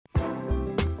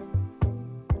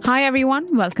Hi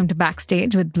everyone, welcome to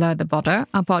Backstage with Blur the Border,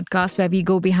 a podcast where we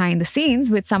go behind the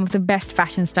scenes with some of the best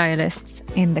fashion stylists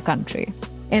in the country.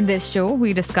 In this show,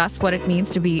 we discuss what it means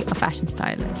to be a fashion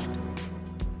stylist.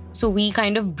 So we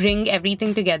kind of bring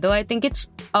everything together. I think it's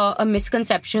a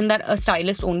misconception that a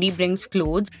stylist only brings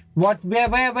clothes.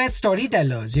 We're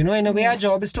storytellers, in a way our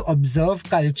job is to observe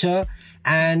culture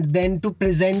and then to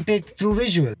present it through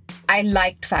visual. I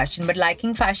liked fashion, but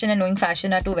liking fashion and knowing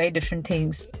fashion are two very different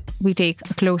things. We take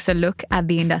a closer look at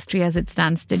the industry as it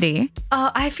stands today.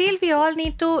 I feel we all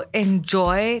need to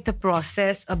enjoy the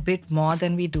process a bit more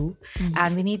than we do.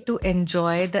 And we need to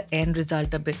enjoy the end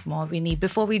result a bit more.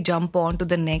 Before we jump on to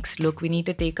the next look, we need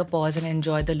to take a pause and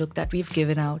enjoy the look that we've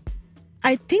given out.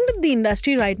 I think that the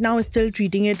industry right now is still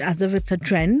treating it as if it's a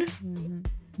trend.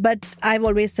 But I've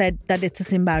always said that it's a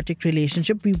symbiotic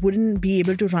relationship. We wouldn't be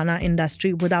able to run our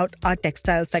industry without our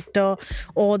textile sector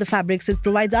or the fabrics it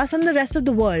provides us and the rest of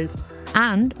the world.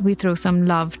 And we throw some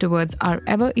love towards our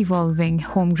ever-evolving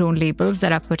homegrown labels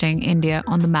that are putting India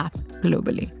on the map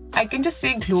globally. I can just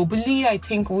say globally, I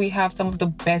think we have some of the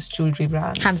best jewelry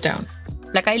brands. Hands down.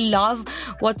 Like, I love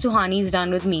what Suhani's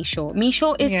done with Meesho.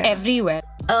 Meesho is everywhere.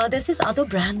 There's this other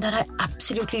brand that I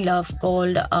absolutely love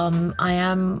called I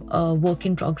Am Work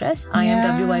in Progress,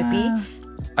 IMWYP.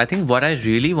 I think what I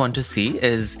really want to see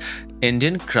is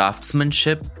Indian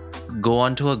craftsmanship go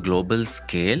onto a global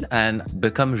scale and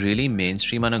become really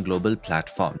mainstream on a global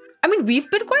platform. I mean, we've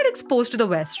been quite exposed to the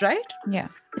West, right? Yeah.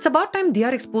 It's about time they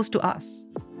are exposed to us.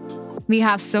 We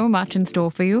have so much in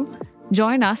store for you.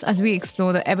 Join us as we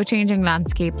explore the ever-changing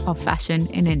landscape of fashion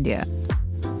in India.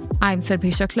 I'm Sarbhi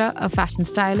Shukla, a fashion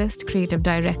stylist, creative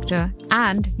director,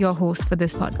 and your host for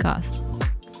this podcast.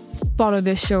 Follow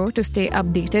this show to stay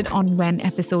updated on when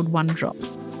episode 1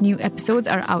 drops. New episodes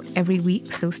are out every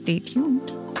week, so stay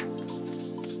tuned.